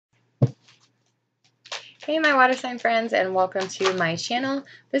Hey my water sign friends, and welcome to my channel.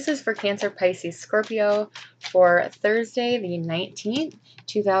 This is for Cancer, Pisces, Scorpio for Thursday the 19th,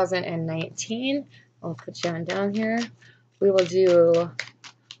 2019. I'll put you on down here. We will do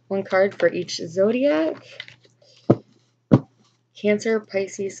one card for each zodiac. Cancer,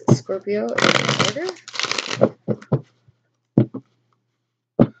 Pisces, Scorpio in order.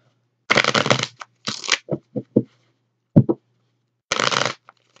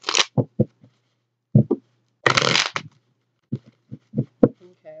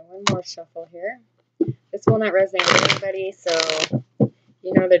 Okay, one more shuffle here. This will not resonate with anybody, so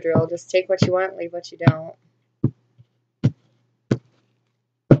you know the drill. Just take what you want, leave what you don't.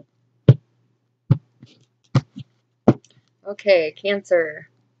 Okay, Cancer.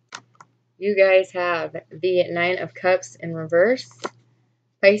 You guys have the Nine of Cups in reverse.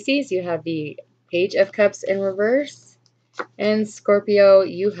 Pisces, you have the Page of Cups in reverse. And Scorpio,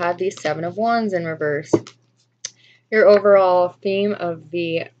 you have the Seven of Wands in reverse. Your overall theme of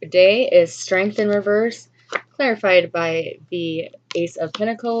the day is strength in reverse, clarified by the Ace of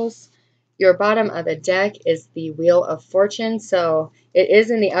Pentacles. Your bottom of the deck is the Wheel of Fortune, so it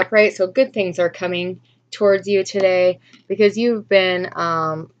is in the upright, so good things are coming towards you today because you've been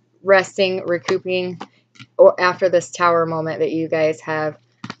resting, recouping after this tower moment that you guys have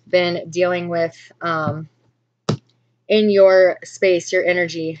been dealing with in your space, your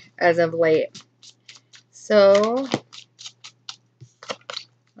energy as of late. So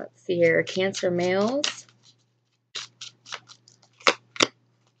let's see here. Cancer males,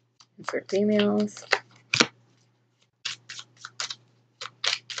 Cancer females,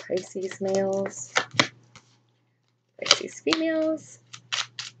 Pisces males, Pisces females,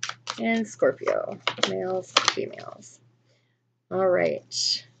 and Scorpio males, females. All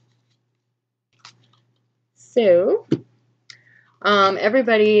right. So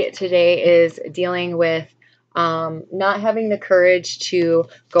everybody today is dealing with not having the courage to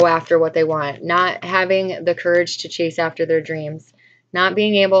go after what they want, not having the courage to chase after their dreams, not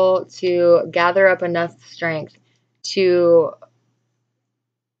being able to gather up enough strength to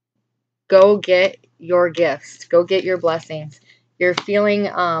go get your gifts, go get your blessings. You're feeling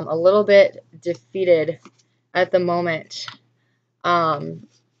a little bit defeated at the moment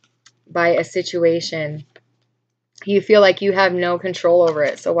by a situation. You feel like you have no control over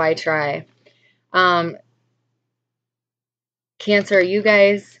it, so why try? Cancer, you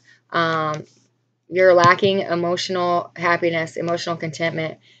guys, you're lacking emotional happiness, emotional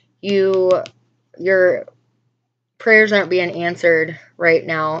contentment. Your prayers aren't being answered right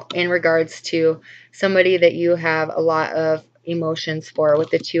now in regards to somebody that you have a lot of emotions for,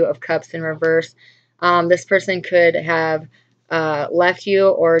 with the Two of Cups in reverse. This person could have left you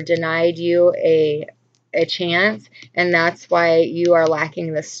or denied you a chance, and that's why you are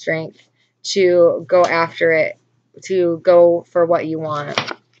lacking the strength to go after it, to go for what you want.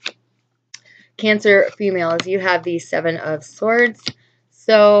 Cancer females, you have the Seven of Swords.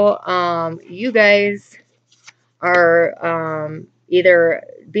 So you guys are either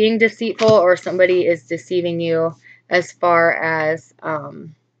being deceitful or somebody is deceiving you as far as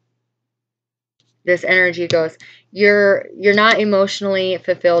this energy goes. You're not emotionally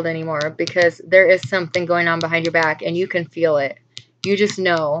fulfilled anymore because there is something going on behind your back and you can feel it. You just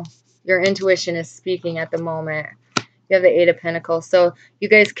know. Your intuition is speaking at the moment. You have the Eight of Pentacles. So you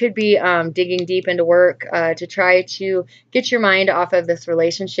guys could be digging deep into work to try to get your mind off of this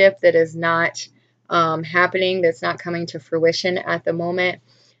relationship that is not happening, that's not coming to fruition at the moment.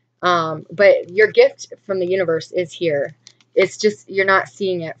 But your gift from the universe is here. It's just you're not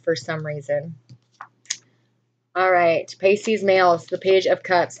seeing it for some reason. All right, Pisces males, the Page of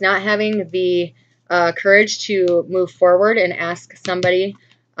Cups, not having the courage to move forward and ask somebody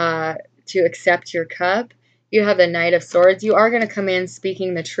to accept your cup. You have the Knight of Swords. You are going to come in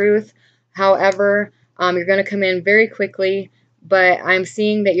speaking the truth. However, you're going to come in very quickly, but I'm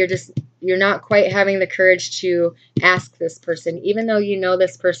seeing that you're not quite having the courage to ask this person, even though you know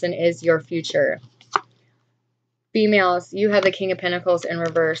this person is your future. Females, you have the King of Pentacles in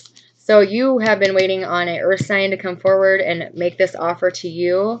reverse. So you have been waiting on an earth sign to come forward and make this offer to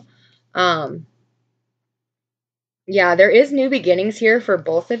you. Yeah, there is new beginnings here for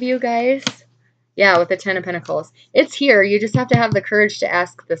both of you guys. Yeah, with the Ten of Pentacles. It's here. You just have to have the courage to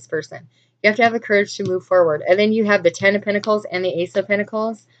ask this person. You have to have the courage to move forward. And then you have the Ten of Pentacles and the Ace of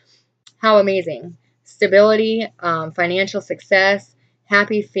Pentacles. How amazing. Stability, financial success,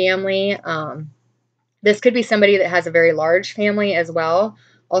 happy family. This could be somebody that has a very large family as well.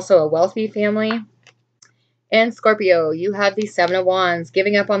 Also a wealthy family. And Scorpio, you have the Seven of Wands,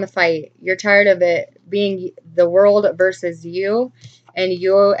 giving up on the fight. You're tired of it being the world versus you, and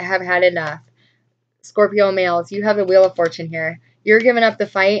you have had enough. Scorpio males, you have the Wheel of Fortune here. You're giving up the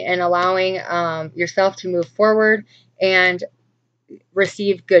fight and allowing yourself to move forward and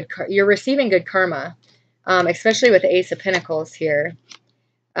receive good. You're receiving good karma, especially with the Ace of Pentacles here.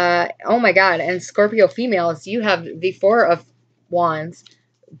 Oh my God! And Scorpio females, you have the Four of Wands,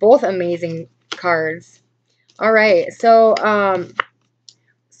 both amazing cards. All right, so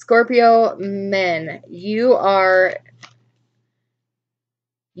Scorpio men, your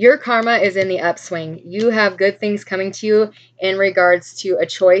karma is in the upswing. You have good things coming to you in regards to a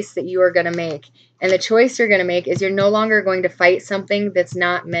choice that you are going to make. And the choice you're going to make is you're no longer going to fight something that's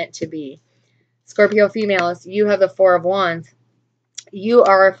not meant to be. Scorpio females, you have the Four of Wands. You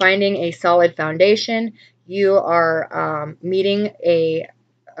are finding a solid foundation. You are meeting a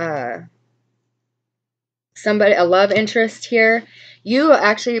love interest here. You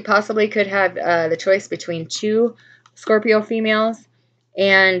actually possibly could have the choice between two Scorpio females,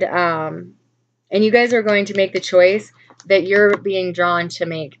 and you guys are going to make the choice that you're being drawn to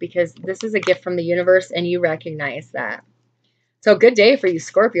make, because this is a gift from the universe and you recognize that. So good day for you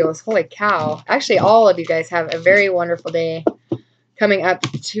Scorpios. Holy cow. Actually, all of you guys have a very wonderful day coming up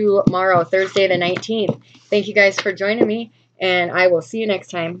tomorrow, Thursday the 19th. Thank you guys for joining me, and I will see you next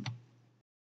time.